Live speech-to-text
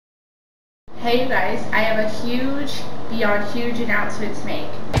Hey you guys, I have a huge, beyond huge announcement to make.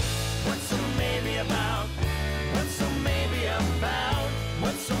 What's so maybe about? What's so maybe about?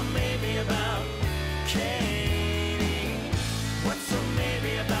 What's so maybe about? Katie. What's so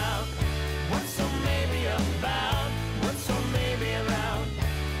maybe about? What's so maybe about? What's so maybe about?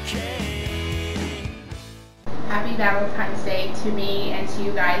 Katie. Happy Valentine's Day to me and to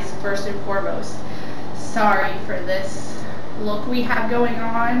you guys first and foremost. Sorry for this look we have going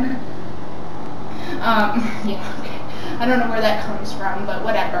on. Yeah, okay. I don't know where that comes from, but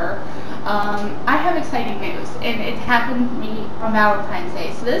whatever. I have exciting news, and it happened to me on Valentine's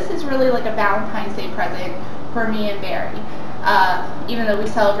Day. So this is really like a Valentine's Day present for me and Barry. Even though we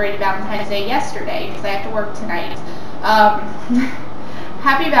celebrated Valentine's Day yesterday, because I have to work tonight.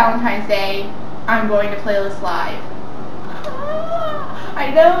 Happy Valentine's Day. I'm going to Playlist Live.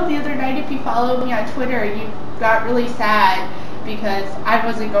 I know the other night if you followed me on Twitter, you got really sad because I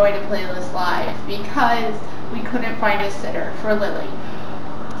wasn't going to Playlist Live because we couldn't find a sitter for Lily.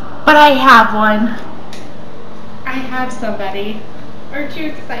 But I have one. I have somebody. Aren't you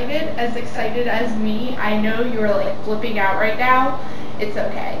excited? As excited as me? I know you're like flipping out right now. It's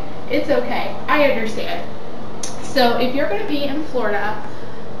okay. It's okay. I understand. So if you're going to be in Florida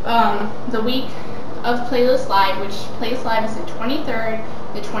the week of Playlist Live, which Playlist Live is the 23rd,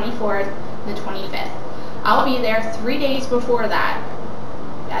 the 24th, the 25th. I'll be there 3 days before that.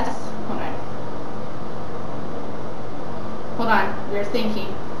 Yes? Hold on. Hold on. We're thinking.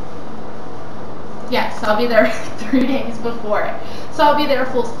 Yes, I'll be there 3 days before it. So I'll be there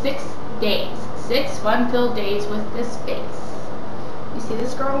full 6 days. 6 fun-filled days with this face. You see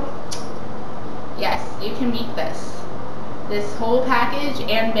this girl? Yes, you can meet this. This whole package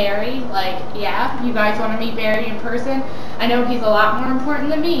and Barry, like, yeah, you guys want to meet Barry in person? I know he's a lot more important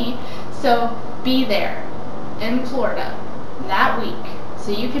than me, so be there in Florida that week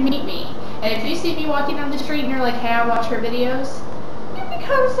so you can meet me. And if you see me walking down the street and you're like, hey, I watch her videos, you can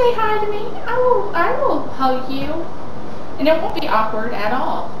come say hi to me. I will hug you. And it won't be awkward at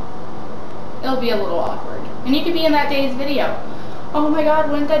all. It'll be a little awkward. And you could be in that day's video. Oh my god,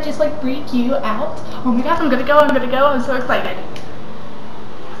 wouldn't that just like freak you out? Oh my god, I'm gonna go, I'm so excited.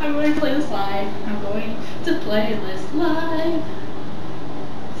 I'm going to play this live. I'm going to play this live.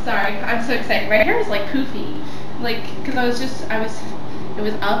 Sorry, I'm so excited. My hair is like poofy. Like, cause it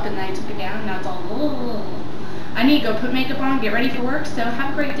was up and then I took it down and now it's all, ugh. I need to go put makeup on, get ready for work. So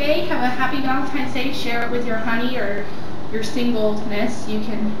have a great day, have a happy Valentine's Day, share it with your honey or your singleness. You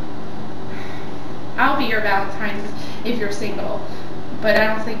can, I'll be your Valentine's if you're single. But I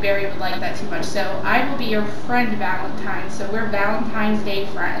don't think Barry would like that too much. So I will be your friend Valentine. So we're Valentine's Day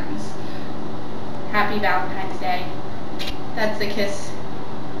friends. Happy Valentine's Day. That's the kiss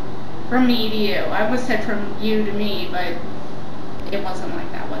from me to you. I almost said from you to me, but it wasn't like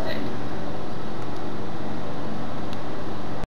that, was it?